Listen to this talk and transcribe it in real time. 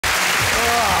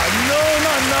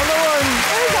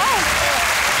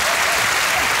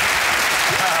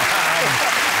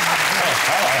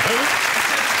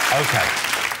Hello. OK.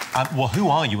 Well, who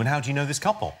are you and how do you know this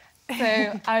couple?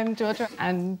 So, I'm Georgia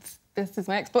and this is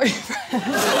my ex-boyfriend.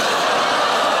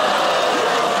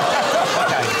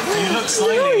 OK, you look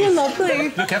slightly... Oh, you're lovely.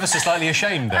 Look ever so slightly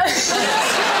ashamed there.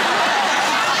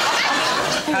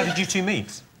 How did you two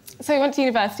meet? So we went to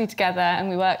university together and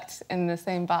we worked in the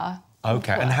same bar.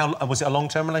 OK, and how... was it a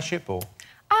long-term relationship, or...?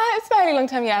 It's a very long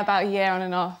time, yeah, about a year on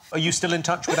and off. Are you still in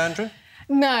touch with Andrew?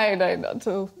 No, not at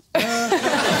all.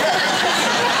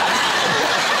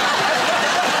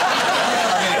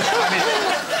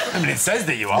 I mean, it says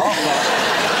that you are, but...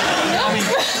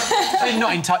 I mean,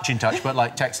 not in touch, but,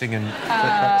 like, texting and...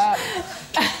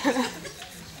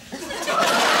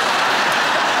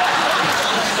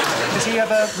 Has he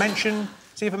ever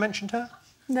mentioned her?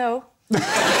 No.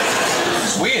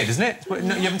 It's weird, isn't it? You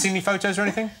haven't seen any photos or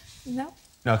anything? No.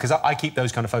 No, because I keep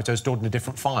those kind of photos stored in a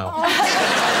different file.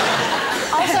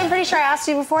 Also, I'm pretty sure I asked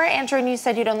you before, Andrew, and you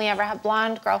said you'd only ever have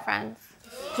blonde girlfriends.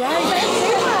 Yeah, I did do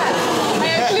that. I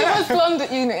actually was blonde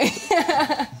at uni.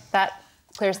 That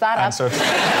clears that up.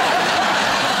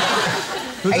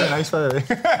 Was that nice, by the way?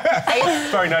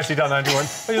 Very nicely done, Andrew.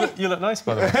 Oh, you look nice,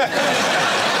 by the way.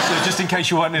 So just in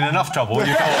case you weren't in enough trouble,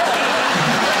 you thought...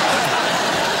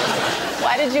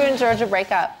 Why did you and Georgia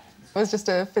break up? It was just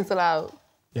a fizzle out.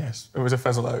 Yes, it was a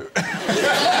fizzle out.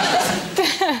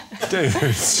 Dude.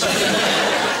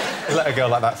 You let a girl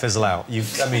like that fizzle out. I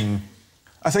mean...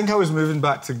 I think I was moving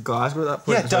back to Glasgow at that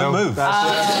point. Yeah, don't move.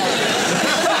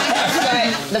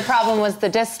 The problem was the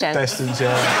distance. Distance,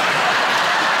 yeah.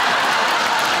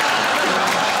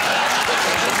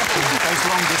 Those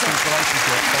long-distance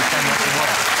relationships, they tend not to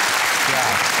work. Yeah.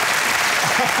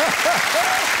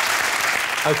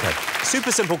 OK,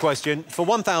 super simple question. For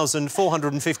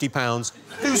 £1,450,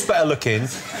 who's better looking,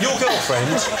 your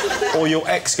girlfriend or your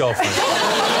ex-girlfriend?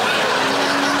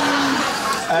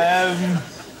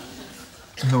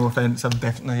 No offence, I'm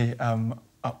definitely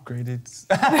upgraded.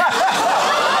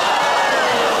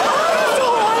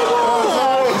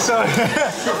 Sorry.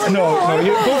 No,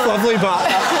 you're both lovely, but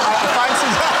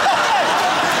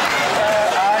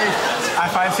I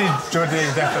fancy Jodie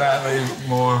definitely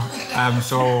more.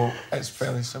 So it's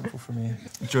fairly simple for me.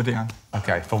 Jodie Ann.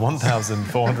 OK, for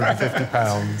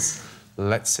 £1,450,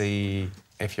 let's see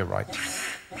if you're right.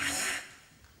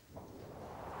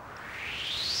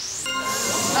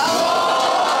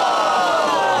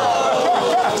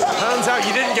 Turns out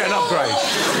you didn't get an upgrade.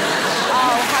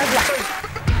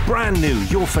 Brand new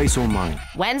Your Face or Mine.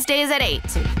 Wednesdays at 8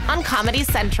 on Comedy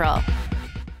Central.